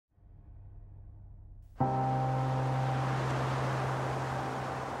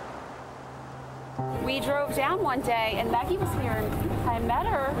we drove down one day, and Maggie was here, and I met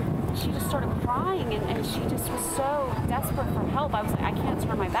her. She just started crying, and she just was so desperate for help. I was like, I can't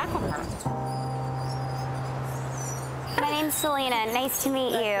turn my back on her. My name's Selena. Nice to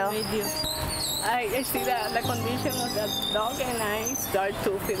meet you. Nice to meet you. I see the condition of that dog, and I start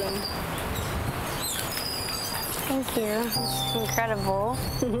to feel him. Thank you. It's incredible.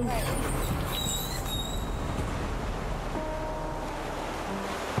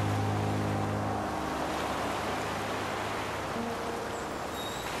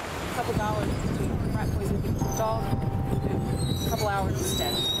 Couple hours between rat poison to dog, a couple hours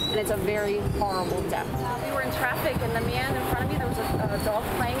instead. And it's a very horrible death. We were in traffic, and the man in front of me, there was a dog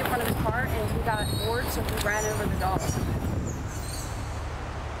playing in front of his car, and he got bored, so he ran over the dog.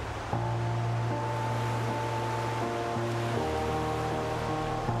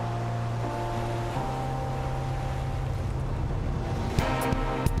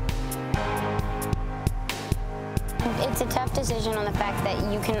 It's a tough decision on the fact that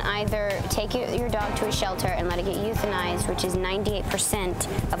you can either take your dog to a shelter and let it get euthanized, which is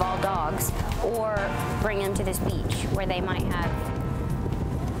 98% of all dogs, or bring them to this beach where they might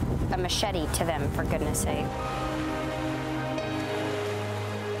have a machete to them, for goodness sake.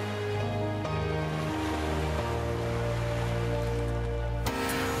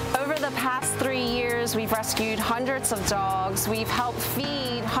 Over the past 3 years, we've rescued hundreds of dogs. We've helped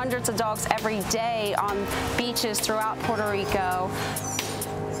feed hundreds of dogs every day on beaches throughout Puerto Rico.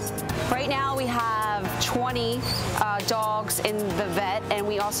 Right now we have 20 dogs in the vet, and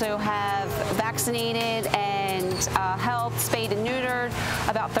we also have vaccinated and helped, spayed and neutered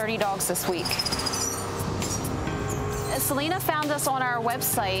about 30 dogs this week. Selena found us on our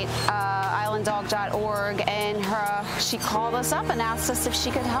website, islanddog.org, and she called us up and asked us if she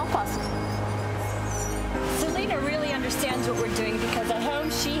could help us. Selena really understands what we're doing because at home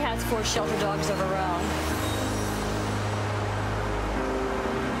she has 4 shelter dogs of her own.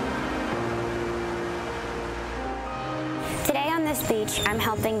 Today on this beach, I'm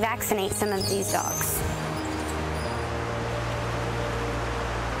helping vaccinate some of these dogs.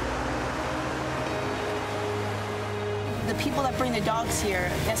 The people that bring the dogs here,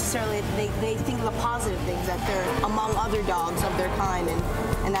 necessarily, they think of the positive things, that they're among other dogs of their kind,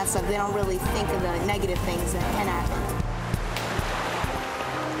 and that stuff. They don't really think of the negative things that can happen.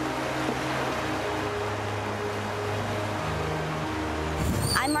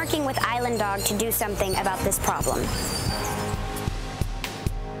 I'm working with Island Dog to do something about this problem.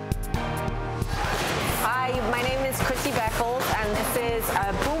 Hi, my name is Chrissy Beckles, and this is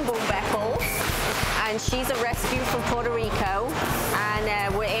Boom Boom Beckles. And she's a rescue from Puerto Rico,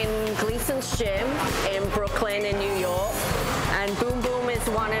 and we're in Gleason's gym in Brooklyn in New York. And Boom Boom is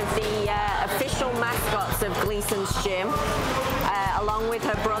one of the official mascots of Gleason's gym, along with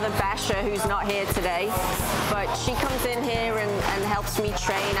her brother Basher, who's not here today. But she comes in here and helps me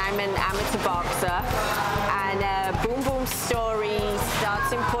train. I'm an amateur boxer, and Boom Boom's story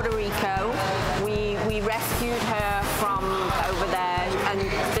starts in Puerto Rico. We rescued her from over there, and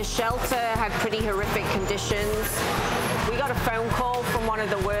the shelter had pretty horrific conditions. We got a phone call from one of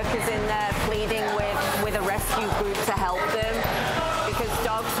the workers in there pleading with a rescue group to help them because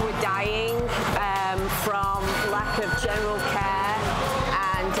dogs were dying from lack of general care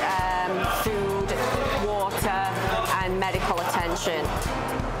and food, water, and medical attention.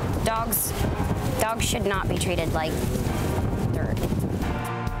 Dogs should not be treated like dirt.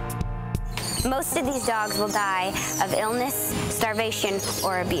 Most of these dogs will die of illness, starvation,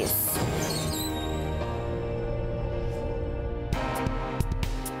 or abuse.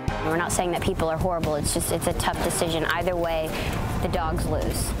 We're not saying that people are horrible, it's a tough decision. Either way, the dogs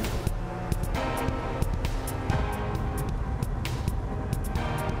lose.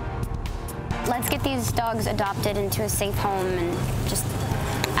 Let's get these dogs adopted into a safe home and just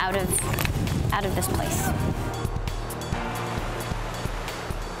out of this place.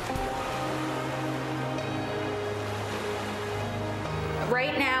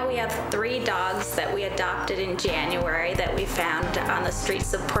 Right now we have 3 dogs that we adopted in January that we found on the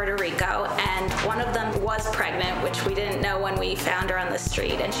streets of Puerto Rico, and one of them was pregnant, which we didn't know when we found her on the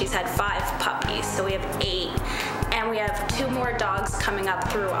street, and she's had 5 puppies, so we have 8. And we have 2 more dogs coming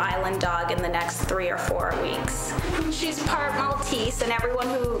up through Island Dog in the next 3 or 4 weeks. She's part Maltese, and everyone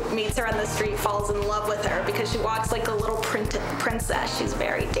who meets her on the street falls in love with her because she walks like a little princess. She's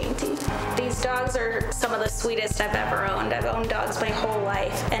very dainty. These dogs are some of the sweetest I've ever owned. I've owned dogs my whole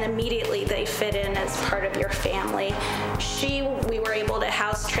life, and immediately they fit in as part of your family. We were able to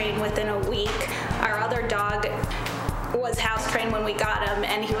house train within a week. Our other dog was house trained when we got him,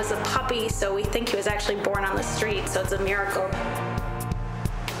 and he was a puppy, so we think he was actually born on the street, so it's a miracle.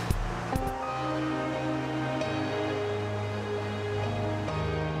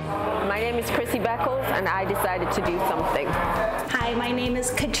 name is Chrissy Beckles, and I decided to do something. Hi, my name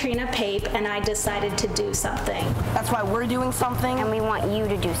is Katrina Pape, and I decided to do something. That's why we're doing something. And we want you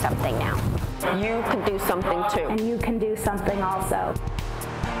to do something now. You can do something too. And you can do something also.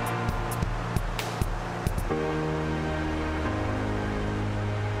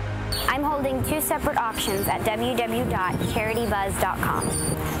 I'm holding 2 separate auctions at www.charitybuzz.com.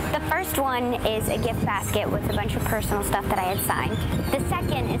 The first one is a gift basket with a bunch of personal stuff that I had signed. The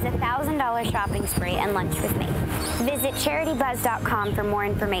second is a $1,000 shopping spree and lunch with me. Visit charitybuzz.com for more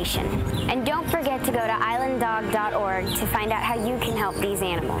information. And don't forget to go to islanddog.org to find out how you can help these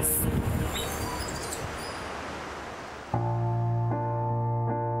animals.